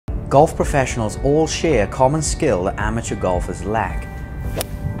Golf professionals all share a common skill that amateur golfers lack.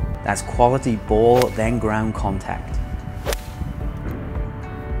 That's quality ball then ground contact.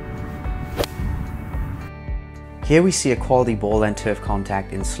 Here we see a quality ball then turf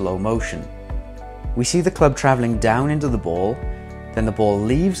contact in slow motion. We see the club traveling down into the ball, then the ball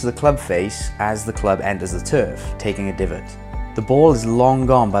leaves the club face as the club enters the turf, taking a divot. The ball is long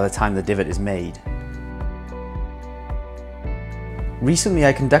gone by the time the divot is made. Recently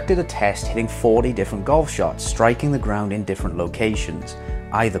I conducted a test hitting 40 different golf shots, striking the ground in different locations,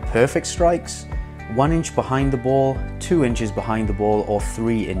 either perfect strikes, 1 inch behind the ball, 2 inches behind the ball, or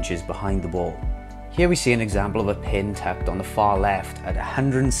 3 inches behind the ball. Here we see an example of a pin tucked on the far left at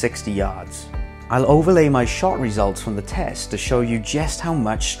 160 yards. I'll overlay my shot results from the test to show you just how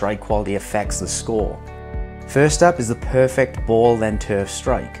much strike quality affects the score. First up is the perfect ball then turf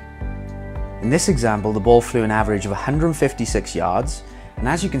strike. In this example, the ball flew an average of 156 yards, and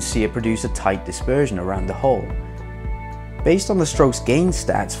as you can see, it produced a tight dispersion around the hole. Based on the strokes gained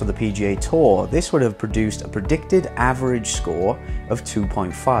stats for the PGA Tour, this would have produced a predicted average score of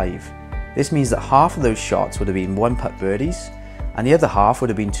 2.5. This means that half of those shots would have been 1-putt birdies, and the other half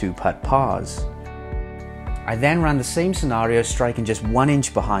would have been 2-putt pars. I then ran the same scenario striking just 1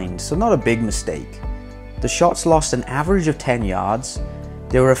 inch behind, so not a big mistake. The shots lost an average of 10 yards,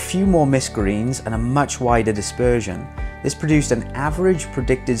 there were a few more missed greens and a much wider dispersion. This produced an average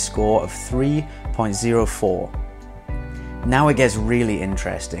predicted score of 3.04. Now it gets really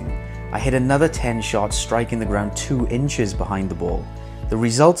interesting. I hit another 10 shots striking the ground 2 inches behind the ball. The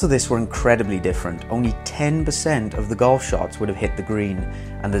results of this were incredibly different. Only 10% of the golf shots would have hit the green,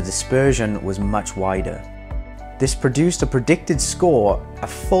 and the dispersion was much wider. This produced a predicted score a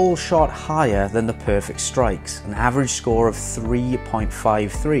full shot higher than the perfect strikes, an average score of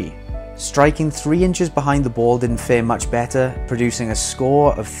 3.53. Striking 3 inches behind the ball didn't fare much better, producing a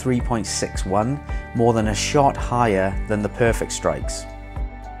score of 3.61, more than a shot higher than the perfect strikes.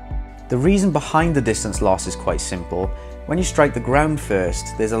 The reason behind the distance loss is quite simple. When you strike the ground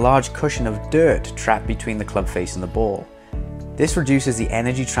first, there's a large cushion of dirt trapped between the club face and the ball. This reduces the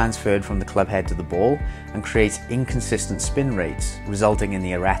energy transferred from the club head to the ball and creates inconsistent spin rates, resulting in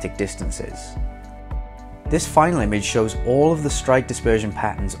the erratic distances. This final image shows all of the strike dispersion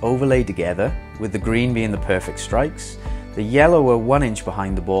patterns overlaid together, with the green being the perfect strikes, the yellow were 1 inch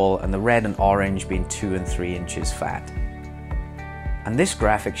behind the ball, and the red and orange being 2 and 3 inches fat. And this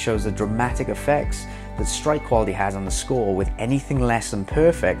graphic shows the dramatic effects that strike quality has on the score, with anything less than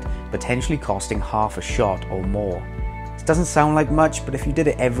perfect potentially costing half a shot or more. It doesn't sound like much, but if you did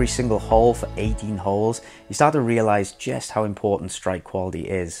it every single hole for 18 holes, you start to realize just how important strike quality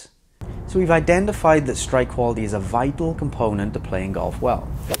is. So we've identified that strike quality is a vital component to playing golf well.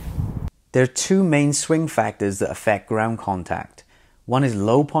 There are two main swing factors that affect ground contact. One is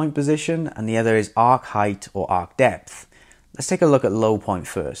low point position and the other is arc height or arc depth. Let's take a look at low point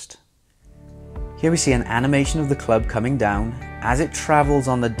first. Here we see an animation of the club coming down. As it travels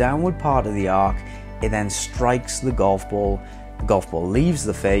on the downward part of the arc, it then strikes the golf ball leaves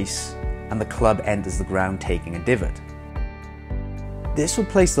the face, and the club enters the ground taking a divot. This would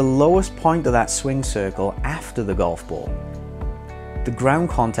place the lowest point of that swing circle after the golf ball. The ground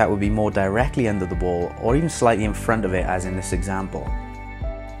contact would be more directly under the ball or even slightly in front of it, as in this example.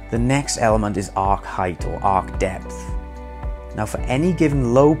 The next element is arc height or arc depth. Now for any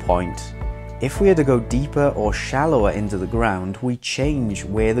given low point, if we are to go deeper or shallower into the ground, we change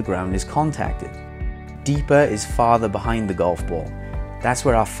where the ground is contacted. Deeper is farther behind the golf ball. That's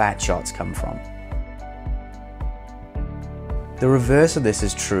where our fat shots come from. The reverse of this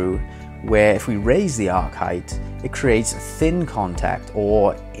is true, where if we raise the arc height, it creates thin contact,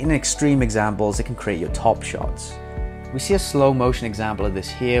 or in extreme examples, it can create your top shots. We see a slow motion example of this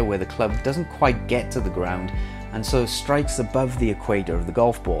here, where the club doesn't quite get to the ground, and so strikes above the equator of the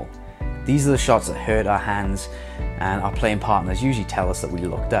golf ball. These are the shots that hurt our hands, and our playing partners usually tell us that we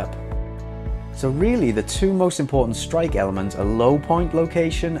looked up. So really, the two most important strike elements are low point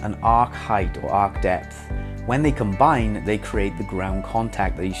location and arc height or arc depth. When they combine, they create the ground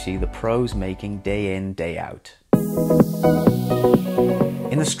contact that you see the pros making day in, day out.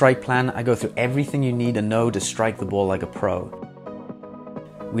 In the strike plan, I go through everything you need to know to strike the ball like a pro.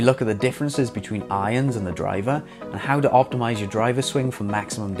 We look at the differences between irons and the driver and how to optimize your driver swing for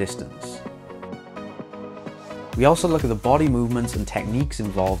maximum distance. We also look at the body movements and techniques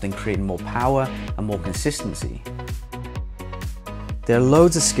involved in creating more power and more consistency. There are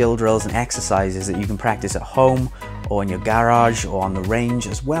loads of skill drills and exercises that you can practice at home or in your garage or on the range,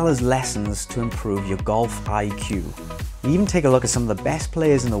 as well as lessons to improve your golf IQ. You even take a look at some of the best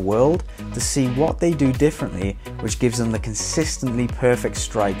players in the world to see what they do differently, which gives them the consistently perfect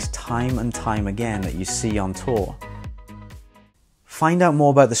strikes time and time again that you see on tour. Find out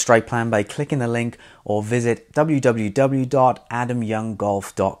more about the strike plan by clicking the link or visit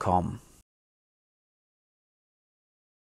www.adamyounggolf.com.